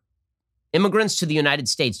for immigrants to the United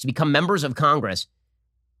States to become members of Congress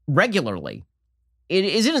regularly. It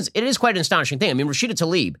is quite an astonishing thing. I mean, Rashida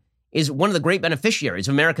Tlaib is one of the great beneficiaries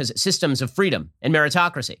of America's systems of freedom and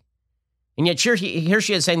meritocracy. And yet here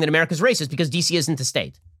she is saying that America's racist because D.C. isn't a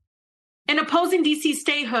state. In opposing D.C.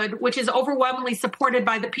 statehood, which is overwhelmingly supported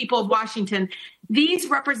by the people of Washington, these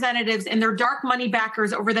representatives and their dark money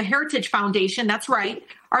backers over the Heritage Foundation, that's right,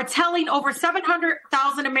 are telling over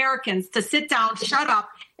 700,000 Americans to sit down, shut up,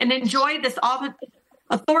 and enjoy this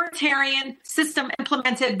authoritarian system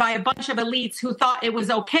implemented by a bunch of elites who thought it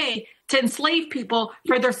was okay to enslave people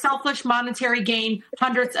for their selfish monetary gain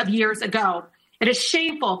hundreds of years ago. It is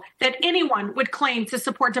shameful that anyone would claim to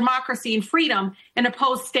support democracy and freedom and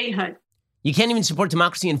oppose statehood. You can't even support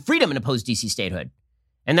democracy and freedom and oppose D.C. statehood.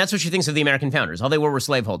 And that's what she thinks of the American founders. All they were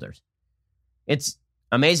slaveholders. It's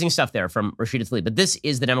amazing stuff there from Rashida Tlaib. But this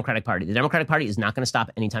is the Democratic Party. The Democratic Party is not going to stop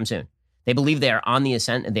anytime soon. They believe they are on the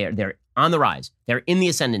ascent. They're on the rise. They're in the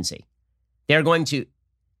ascendancy. They're going to...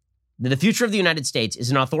 The future of the United States is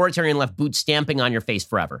an authoritarian left boot stamping on your face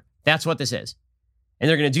forever. That's what this is. And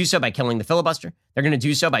they're going to do so by killing the filibuster. They're going to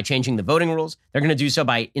do so by changing the voting rules. They're going to do so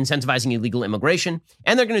by incentivizing illegal immigration.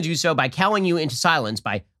 And they're going to do so by cowing you into silence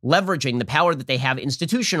by leveraging the power that they have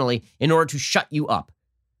institutionally in order to shut you up.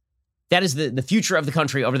 That is the future of the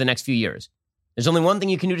country over the next few years. There's only one thing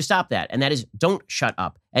you can do to stop that, and that is don't shut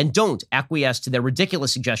up and don't acquiesce to their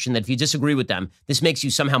ridiculous suggestion that if you disagree with them, this makes you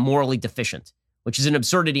somehow morally deficient which is an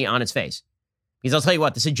absurdity on its face. Because I'll tell you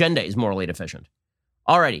what, this agenda is morally deficient.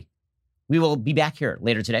 Alrighty. We will be back here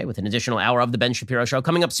later today with an additional hour of The Ben Shapiro Show.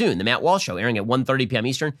 Coming up soon, The Matt Walsh Show, airing at 1:30 p.m.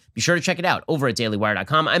 Eastern. Be sure to check it out over at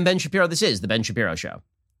dailywire.com. I'm Ben Shapiro. This is The Ben Shapiro Show.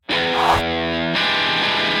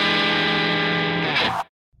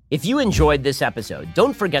 If you enjoyed this episode,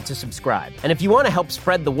 don't forget to subscribe. And if you want to help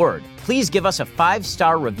spread the word, please give us a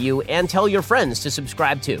 5-star review and tell your friends to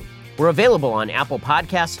subscribe too. We're available on Apple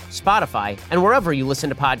Podcasts, Spotify, and wherever you listen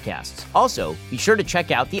to podcasts. Also, be sure to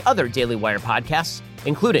check out the other Daily Wire podcasts,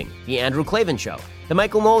 including The Andrew Klavan Show, The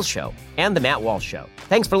Michael Knowles Show, and The Matt Walsh Show.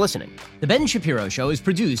 Thanks for listening. The Ben Shapiro Show is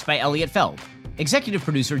produced by Elliot Feld. Executive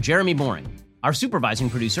producer Jeremy Boring. Our supervising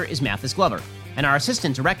producer is Mathis Glover. And our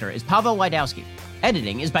assistant director is Pavel Wydowski.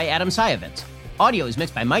 Editing is by Adam Sayevitz. Audio is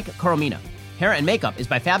mixed by Mike Coromina. Hair and makeup is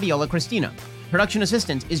by Fabiola Cristina. Production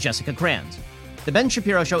assistant is Jessica Kranz. The Ben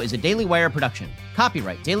Shapiro Show is a Daily Wire production.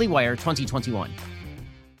 Copyright Daily Wire 2021.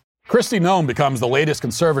 Kristi Noem becomes the latest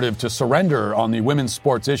conservative to surrender on the women's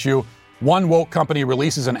sports issue. One woke company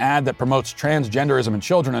releases an ad that promotes transgenderism in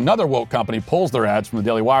children. Another woke company pulls their ads from the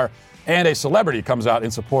Daily Wire. And a celebrity comes out in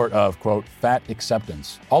support of, quote, fat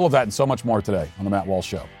acceptance. All of that and so much more today on The Matt Walsh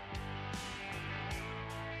Show.